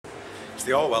It's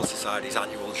the Orwell Society's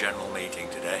annual general meeting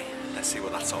today. Let's see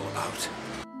what that's all about.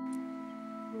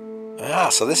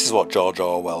 So this is what George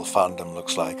Orwell fandom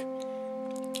looks like.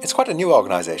 It's quite a new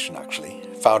organisation actually,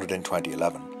 founded in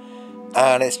 2011,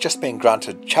 and it's just been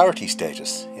granted charity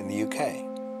status in the UK.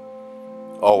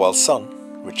 Orwell's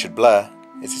son, Richard Blair,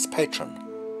 is its patron.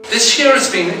 This year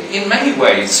has been, in many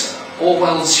ways,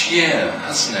 Orwell's year,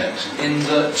 hasn't it? In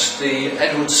that the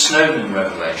Edward Snowden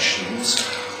revelations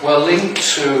were linked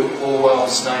to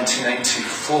Orwell's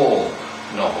 1984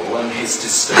 novel and his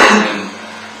dystopian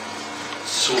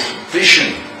sort of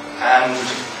vision, and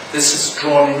this has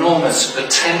drawn enormous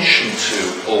attention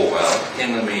to Orwell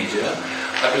in the media.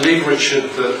 I believe,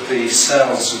 Richard, that the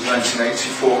sales of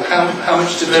 1984, how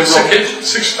much did they rocket?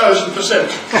 6,000%.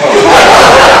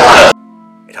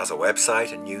 It has a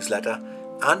website, a newsletter,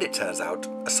 and it turns out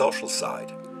a social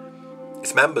side.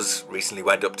 Its members recently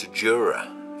went up to Jura,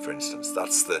 for instance.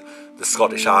 That's the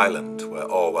Scottish island where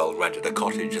Orwell rented a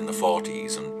cottage in the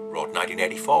 40s and wrote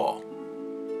 1984.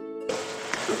 The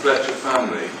Fletcher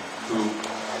family, who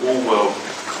Orwell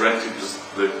rented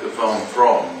the farm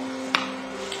from,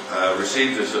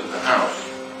 received us at the house,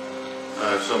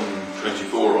 some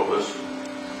 24 of us,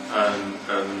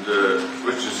 and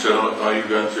Richard said, "Are you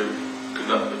going to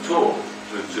conduct the tour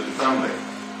to the family?"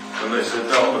 And they said,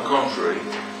 "No, on the contrary,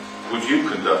 would you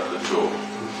conduct the tour?"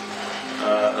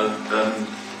 And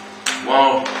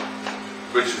while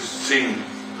Richard's seen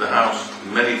the house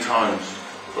many times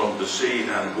from the sea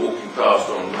and walking past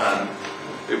on land,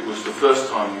 it was the first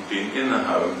time he'd been in the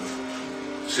home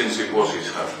since it was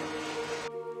his home.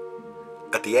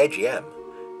 At the AGM,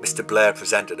 Mr. Blair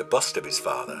presented a bust of his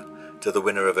father to the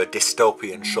winner of a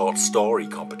dystopian short story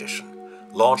competition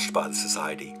launched by the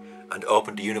Society and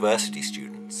open to university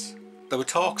students. There were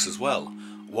talks as well.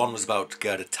 One was about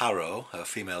Gerda Taro, a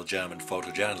female German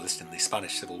photojournalist in the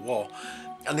Spanish Civil War,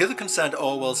 and the other concerned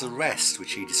Orwell's arrest,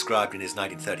 which he described in his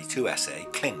 1932 essay,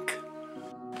 Clink.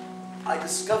 I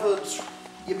discovered,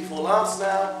 year before last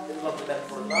now, in the London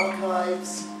Metropolitan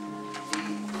Archives, the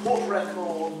court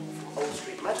record from Old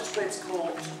Street Magistrates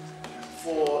Court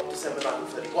for December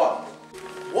 1931.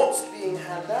 What's being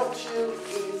handed out to you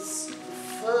is the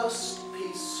first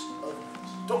piece of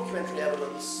documentary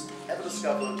evidence ever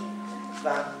discovered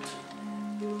that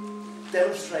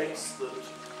demonstrates that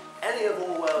any of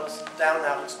Orwell's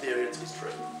down-and-out experience is true.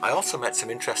 I also met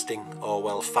some interesting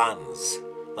Orwell fans,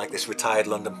 like this retired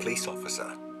London police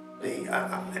officer. The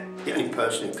only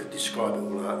person who could describe it all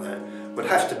like that would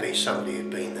have to be somebody who'd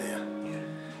been there. Yeah.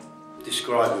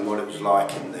 Describing what it was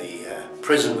like in the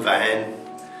prison van,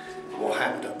 what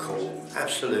happened at court,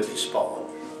 absolutely spot on.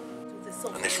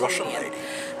 And this Russian lady.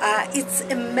 It's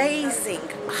amazing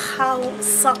how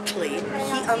subtly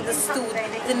he understood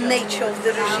the nature of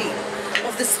the regime,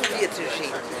 of the Soviet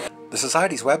regime. The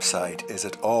Society's website is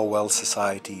at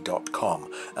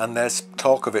orwellsociety.com, and there's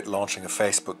talk of it launching a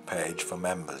Facebook page for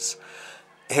members.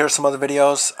 Here are some other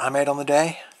videos I made on the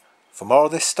day. For more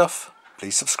of this stuff,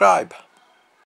 please subscribe.